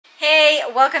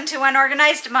welcome to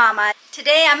Unorganized Mama.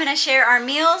 Today I'm going to share our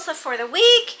meals for the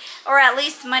week, or at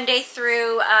least Monday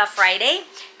through Friday.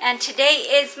 And today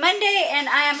is Monday and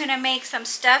I am going to make some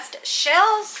stuffed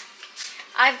shells.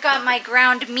 I've got my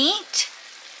ground meat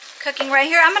cooking right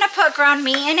here. I'm going to put ground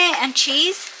meat in it and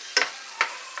cheese.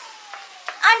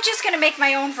 I'm just going to make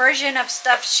my own version of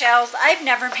stuffed shells. I've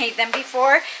never made them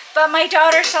before, but my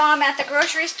daughter saw them at the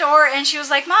grocery store and she was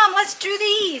like, Mom, let's do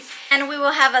these. And we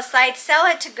will have a side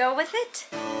salad to go with it.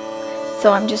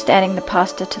 So I'm just adding the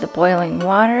pasta to the boiling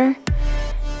water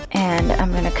and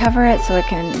I'm going to cover it so I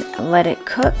can let it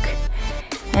cook.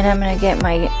 And I'm going to get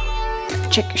my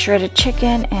shredded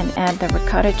chicken and add the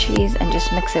ricotta cheese and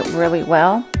just mix it really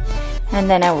well. And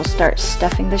then I will start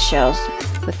stuffing the shells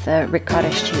with the ricotta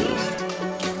cheese.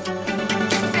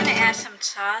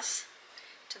 Sauce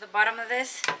to the bottom of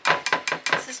this.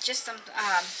 This is just some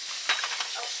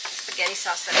spaghetti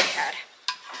sauce that I had.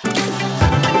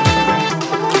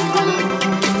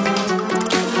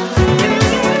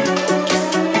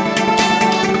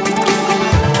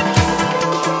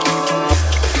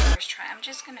 First try, I'm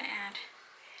just going to add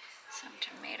some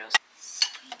tomatoes.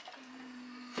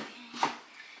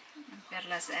 And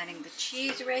Perla's adding the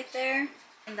cheese right there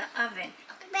in the oven.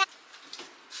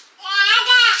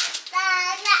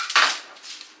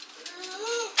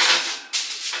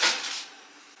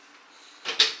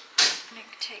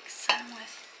 Take some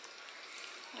with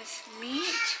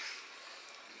meat.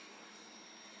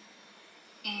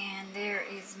 And there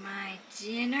is my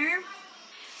dinner.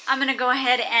 I'm gonna go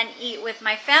ahead and eat with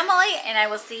my family, and I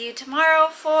will see you tomorrow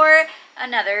for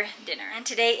another dinner. And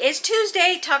today is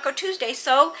Tuesday, Taco Tuesday,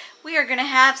 so we are gonna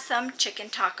have some chicken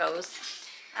tacos.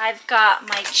 I've got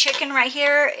my chicken right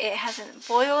here. It hasn't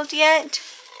boiled yet.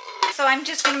 So I'm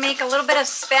just gonna make a little bit of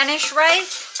Spanish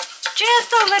rice,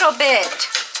 just a little bit.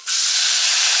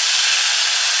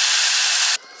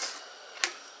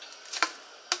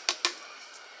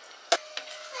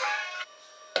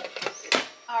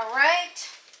 Alright,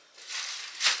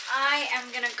 I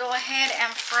am going to go ahead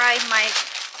and fry my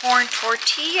corn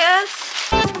tortillas.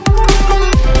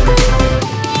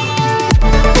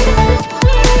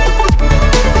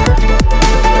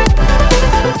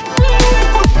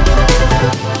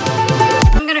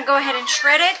 I'm going to go ahead and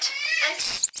shred it.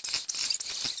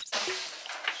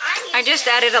 I just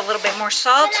added a little bit more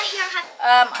salt.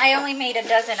 I only made a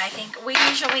dozen, I think. We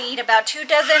usually eat about 2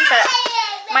 dozen, but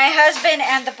my husband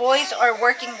and the boys are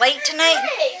working late tonight.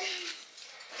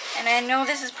 And I know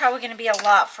this is probably going to be a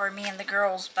lot for me and the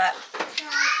girls, but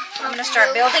I'm going to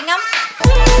start building them.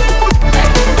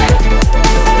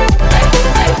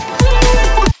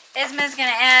 Esma's going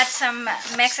to add some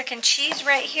Mexican cheese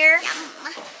right here.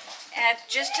 Add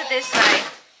just to this side,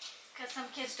 because some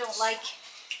kids don't like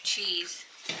cheese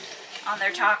on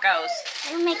their tacos.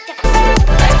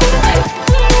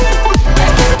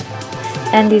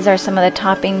 And these are some of the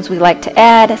toppings we like to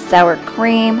add: sour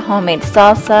cream, homemade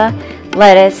salsa,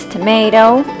 lettuce,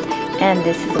 tomato. And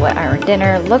this is what our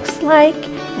dinner looks like.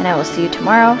 And I will see you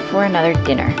tomorrow for another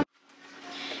dinner.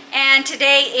 And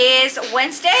today is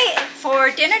Wednesday.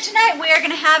 For dinner tonight, we are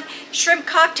going to have shrimp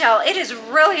cocktail. It is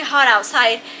really hot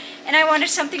outside, and I wanted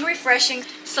something refreshing.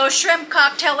 So shrimp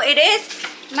cocktail it is.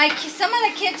 Some of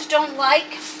the kids don't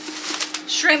like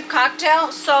shrimp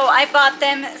cocktail, so I bought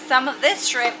them some of this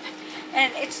shrimp.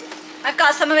 And I've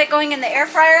got some of it going in the air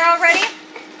fryer already,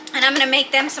 and I'm going to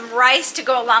make them some rice to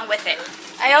go along with it.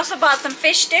 I also bought some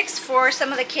fish sticks for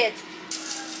some of the kids.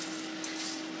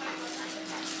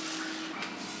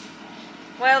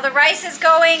 While the rice is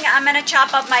going, I'm going to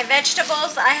chop up my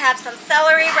vegetables. I have some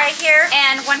celery right here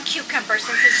and 1 cucumber,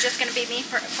 since it's just going to be me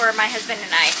for my husband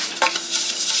and I.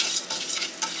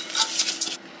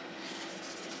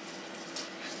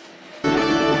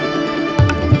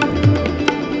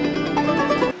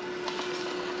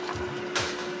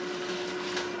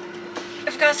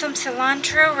 Got some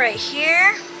cilantro right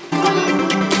here.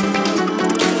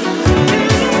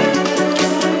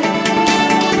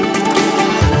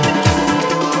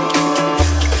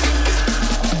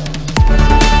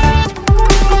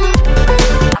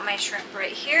 Got my shrimp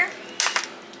right here.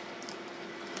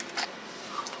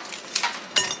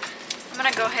 I'm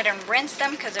gonna go ahead and rinse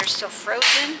them because they're still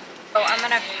frozen. So I'm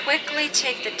gonna quickly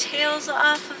take the tails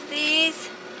off of these.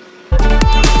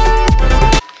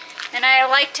 And I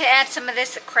like to add some of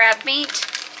this crab meat.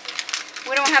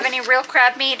 We don't have any real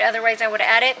crab meat, otherwise I would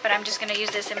add it, but I'm just going to use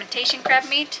this imitation crab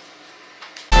meat.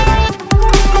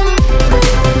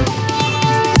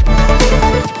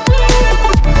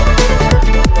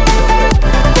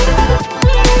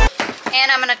 And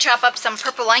I'm going to chop up some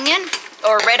purple onion,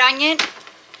 or red onion,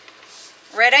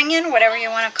 whatever you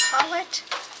want to call it.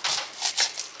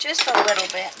 Just a little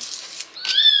bit.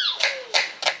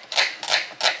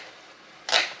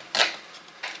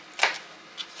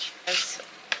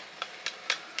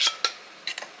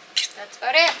 That's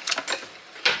about it.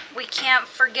 We can't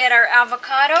forget our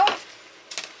avocado.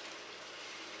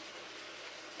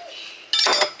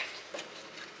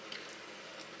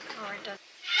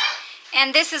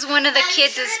 And this is one of the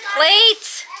kids'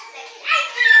 plates.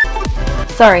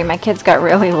 Sorry, my kids got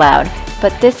really loud.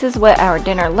 But this is what our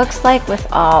dinner looks like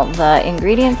with all the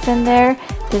ingredients in there.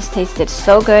 This tasted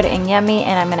so good and yummy,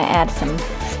 and I'm gonna add some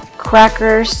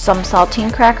crackers, some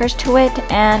saltine crackers to it,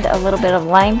 and a little bit of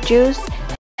lime juice.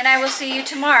 And I will see you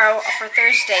tomorrow for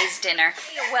Thursday's dinner.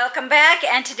 Welcome back,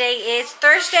 and today is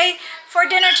Thursday. For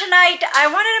dinner tonight, I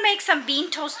wanted to make some bean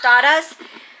tostadas,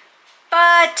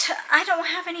 but I don't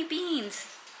have any beans,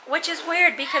 which is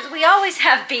weird because we always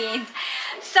have beans.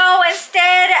 So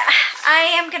instead, I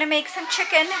am gonna make some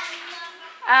chicken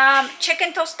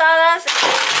tostadas.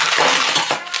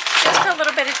 Just a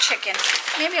little bit of chicken.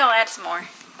 Maybe I'll add some more.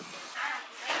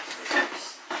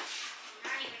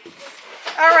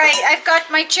 All right, I've got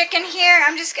my chicken here.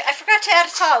 I forgot to add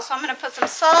salt, so I'm gonna put some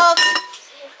salt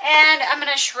and I'm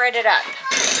gonna shred it up.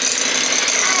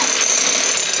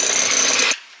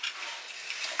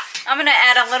 I'm gonna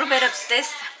add a little bit of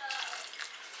this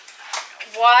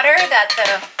water that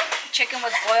the chicken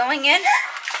was boiling in.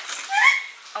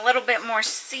 A little bit more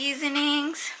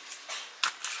seasonings.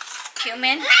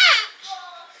 Cumin.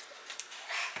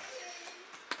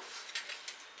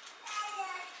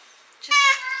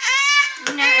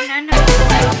 No.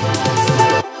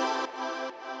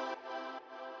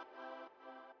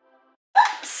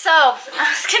 So, I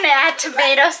was gonna add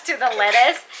tomatoes to the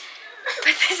lettuce,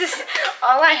 but this is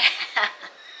all I have.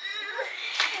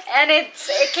 And it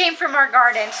came from our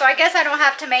garden, so I guess I don't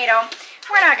have tomato.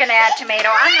 We're not gonna add tomato.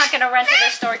 I'm not gonna run to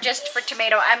the store just for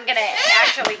tomato. I'm gonna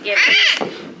actually give these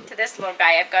to this little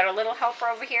guy. I've got a little helper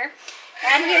over here,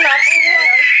 and he loves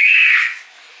tomatoes.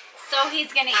 So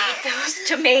he's gonna eat those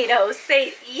tomatoes.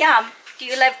 Say, yum. Do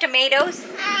you love tomatoes?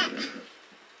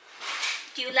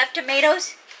 Do you love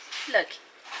tomatoes? Look.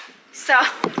 So,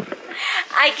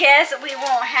 I guess we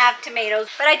won't have tomatoes.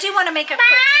 But I do want to make a quick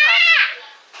salsa.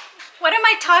 What am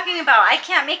I talking about? I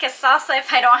can't make a salsa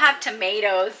if I don't have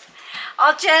tomatoes.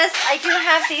 I do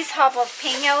have these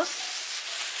jalapenos.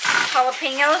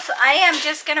 I am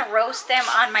just gonna roast them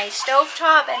on my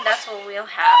stovetop, and that's what we'll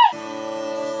have.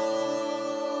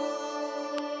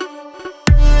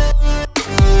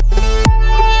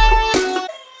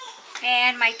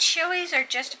 And my chilies are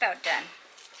just about done.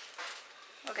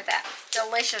 Look at that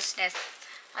deliciousness.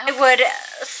 I would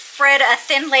spread a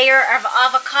thin layer of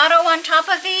avocado on top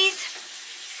of these,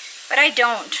 but I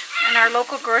don't. And our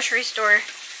local grocery store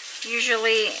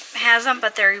usually has them,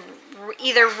 but they're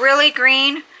either really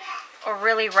green or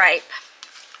really ripe.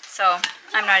 So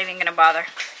I'm not even gonna bother.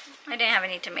 I didn't have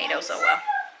any tomatoes, oh well.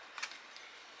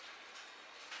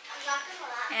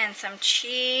 And some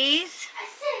cheese.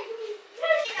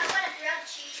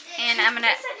 And I'm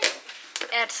gonna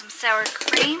add some sour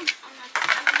cream.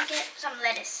 I'm gonna get some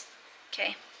lettuce.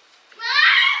 Okay.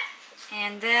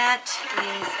 And that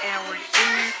is our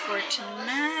dinner for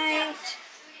tonight.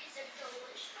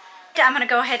 I'm gonna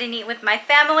go ahead and eat with my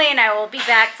family, and I will be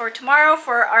back for tomorrow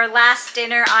for our last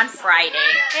dinner on Friday.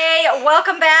 Hey,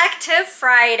 welcome back to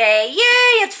Friday.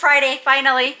 Yay, it's Friday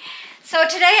finally. So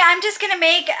today I'm just gonna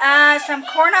make some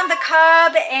corn on the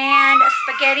cob and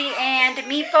spaghetti and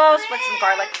meatballs with some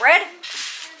garlic bread.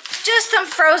 Just some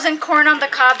frozen corn on the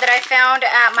cob that I found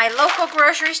at my local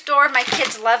grocery store. My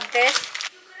kids love this.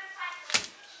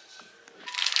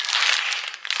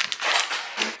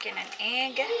 Get an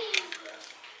egg.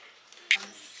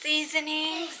 Some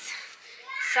seasonings.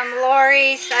 Some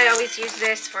Lorry's. I always use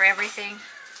this for everything.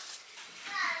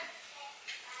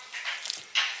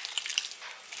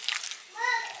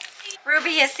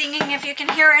 Ruby is singing if you can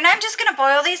hear her. And I'm just going to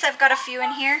boil these. I've got a few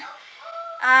in here.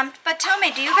 But tell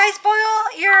me, do you guys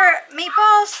boil your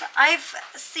meatballs? I've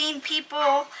seen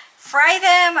people fry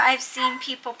them. I've seen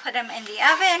people put them in the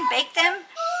oven, bake them.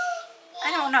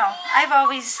 I don't know. I've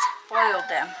always boiled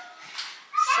them.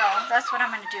 So that's what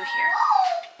I'm going to do here.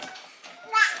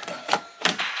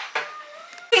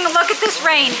 Look at this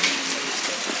rain.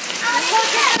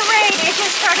 Look at the rain. It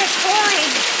just started pouring.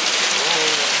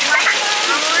 Like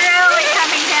really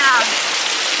coming down.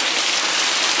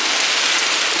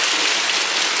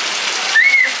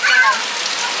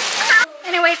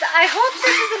 Anyways, I hope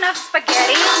this is enough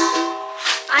spaghetti.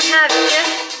 I have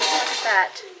just, look at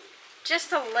that,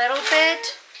 just a little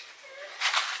bit.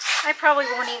 I probably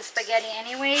won't eat spaghetti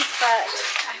anyways, but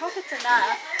I hope it's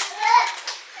enough.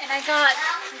 And I got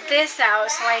this out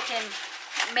so I can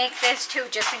make this too,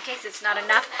 just in case it's not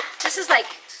enough. This is like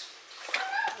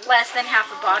less than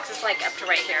half a box. It's like up to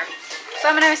right here. So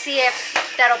I'm gonna see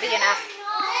if that'll be enough.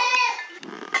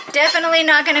 Definitely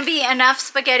not gonna be enough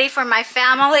spaghetti for my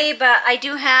family, but I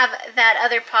do have that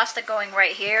other pasta going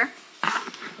right here.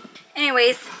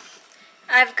 Anyways,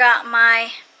 I've got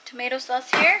my tomato sauce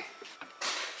here.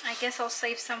 I guess I'll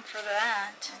save some for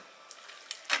that.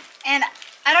 And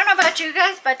I don't know about you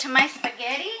guys, but to my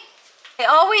spaghetti, I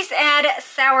always add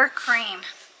sour cream.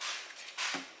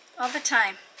 All the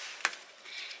time.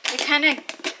 It kind of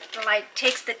like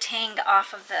takes the tang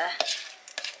off of the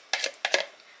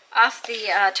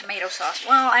tomato sauce.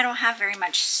 Well, I don't have very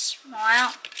much.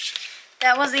 Well,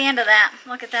 that was the end of that.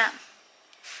 Look at that.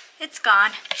 It's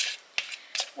gone.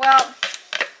 Well,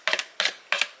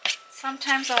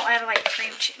 sometimes I'll add like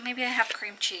cream cheese. Maybe I have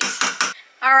cream cheese.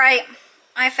 All right,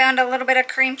 I found a little bit of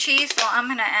cream cheese, so I'm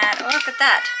gonna add. Oh, look at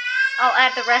that. I'll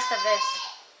add the rest of this.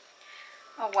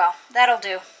 Oh well, that'll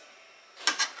do.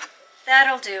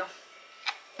 That'll do.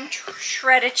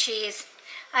 Shredded cheese.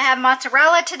 I have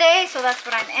mozzarella today, so that's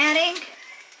what I'm adding.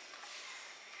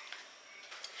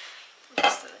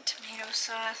 This is the tomato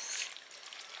sauce.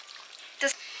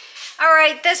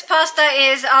 Alright, this pasta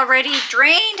is already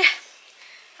drained.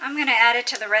 I'm going to add it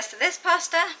to the rest of this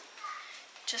pasta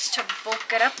just to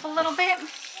bulk it up a little bit.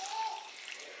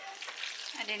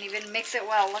 I didn't even mix it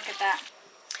well. Look at that.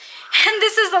 And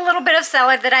this is a little bit of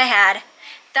salad that I had.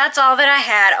 That's all that I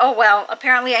had. Oh well,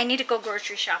 apparently I need to go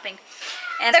grocery shopping.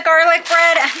 And the garlic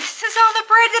bread, this is all the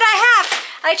bread that I have.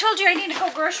 I told you I need to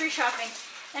go grocery shopping.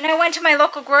 And I went to my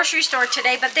local grocery store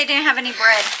today, but they didn't have any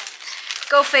bread.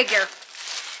 Go figure.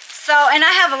 So, and I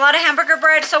have a lot of hamburger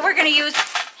bread, so we're gonna use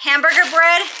hamburger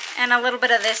bread and a little bit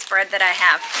of this bread that I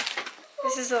have.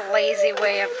 This is a lazy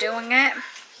way of doing it.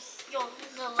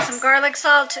 Some garlic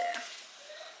salt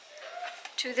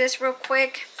to this real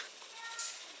quick.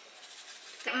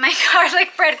 My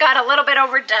garlic bread got a little bit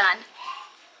overdone.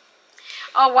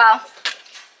 Oh well,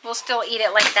 we'll still eat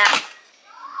it like that.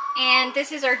 And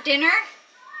this is our dinner.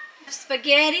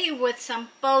 Spaghetti with some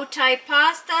bow tie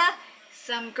pasta,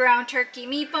 some ground turkey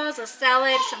meatballs, a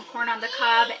salad, some corn on the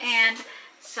cob, and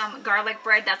some garlic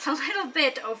bread. That's a little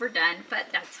bit overdone, but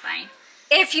that's fine.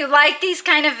 If you like these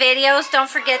kind of videos, don't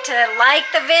forget to like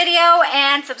the video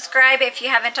and subscribe if you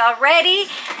haven't already.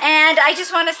 And I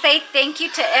just want to say thank you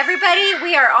to everybody.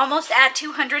 We are almost at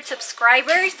 200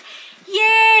 subscribers.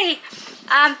 Yay!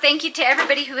 Thank you to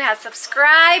everybody who has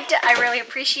subscribed. I really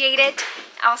appreciate it.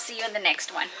 I'll see you in the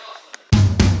next one.